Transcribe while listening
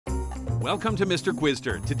Welcome to Mr.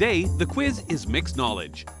 Quizster. Today, the quiz is mixed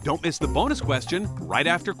knowledge. Don't miss the bonus question right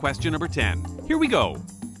after question number 10. Here we go.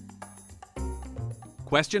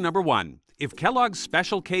 Question number 1. If Kellogg's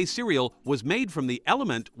Special K cereal was made from the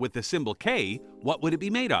element with the symbol K, what would it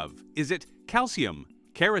be made of? Is it calcium,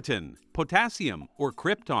 keratin, potassium, or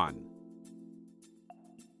krypton?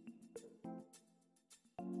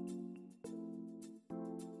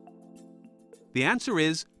 The answer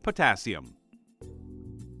is potassium.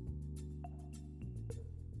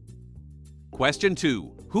 Question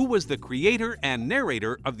 2. Who was the creator and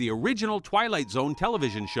narrator of the original Twilight Zone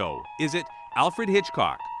television show? Is it Alfred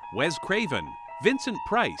Hitchcock, Wes Craven, Vincent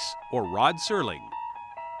Price, or Rod Serling?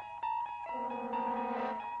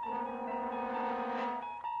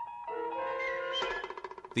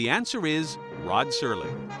 The answer is Rod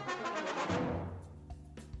Serling.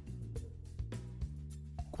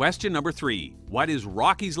 Question number 3. What is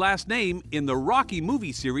Rocky's last name in the Rocky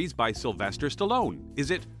movie series by Sylvester Stallone?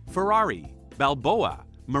 Is it Ferrari, Balboa,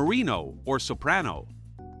 Marino, or Soprano?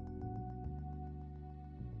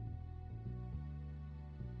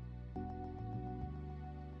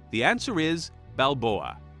 The answer is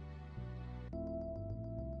Balboa.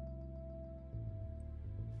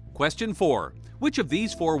 Question 4. Which of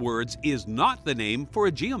these 4 words is not the name for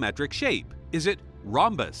a geometric shape? Is it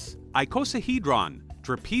rhombus, icosahedron,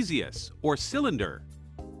 trapezius, or cylinder?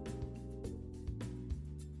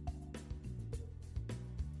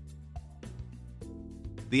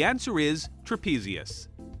 The answer is trapezius.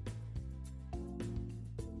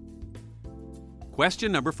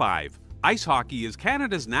 Question number 5. Ice hockey is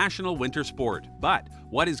Canada's national winter sport, but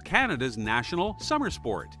what is Canada's national summer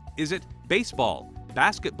sport? Is it baseball,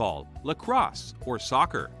 basketball, lacrosse, or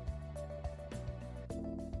soccer?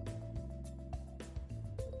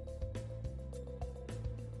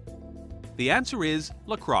 The answer is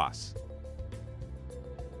lacrosse.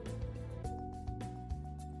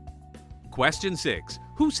 Question 6.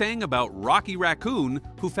 Who sang about Rocky Raccoon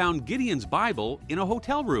who found Gideon's Bible in a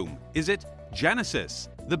hotel room? Is it Genesis,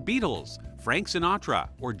 the Beatles, Frank Sinatra,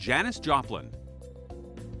 or Janis Joplin?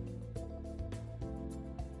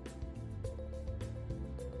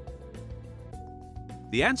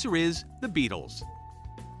 The answer is the Beatles.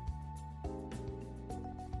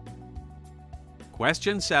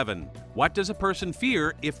 Question 7. What does a person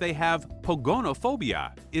fear if they have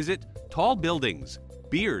pogonophobia? Is it tall buildings,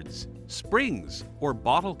 beards, springs, or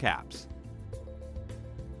bottle caps?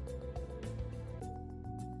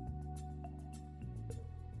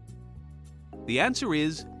 The answer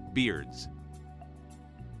is beards.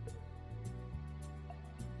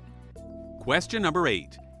 Question number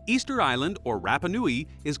 8. Easter Island or Rapa Nui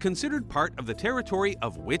is considered part of the territory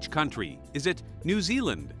of which country? Is it New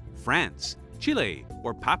Zealand, France, Chile,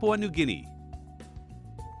 or Papua New Guinea?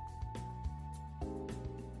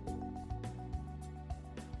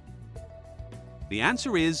 The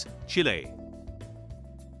answer is Chile.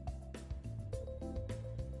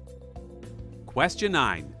 Question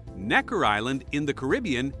 9. Necker Island in the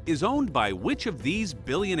Caribbean is owned by which of these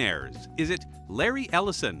billionaires? Is it Larry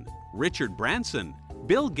Ellison, Richard Branson,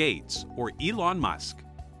 Bill Gates, or Elon Musk?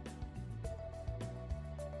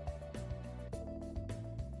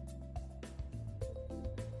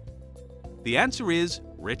 The answer is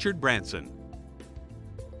Richard Branson.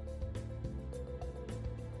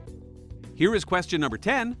 Here is question number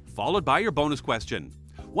 10, followed by your bonus question.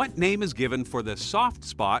 What name is given for the soft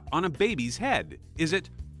spot on a baby's head? Is it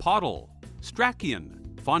pottle,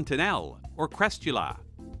 strachion, fontanelle, or crestula?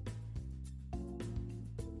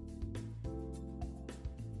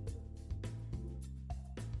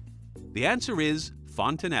 The answer is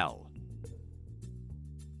fontanelle.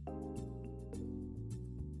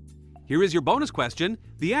 Here is your bonus question.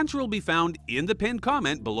 The answer will be found in the pinned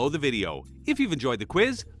comment below the video. If you've enjoyed the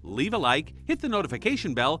quiz, leave a like, hit the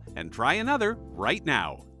notification bell, and try another right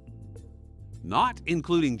now. Not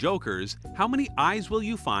including jokers, how many eyes will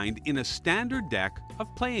you find in a standard deck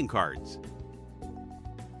of playing cards?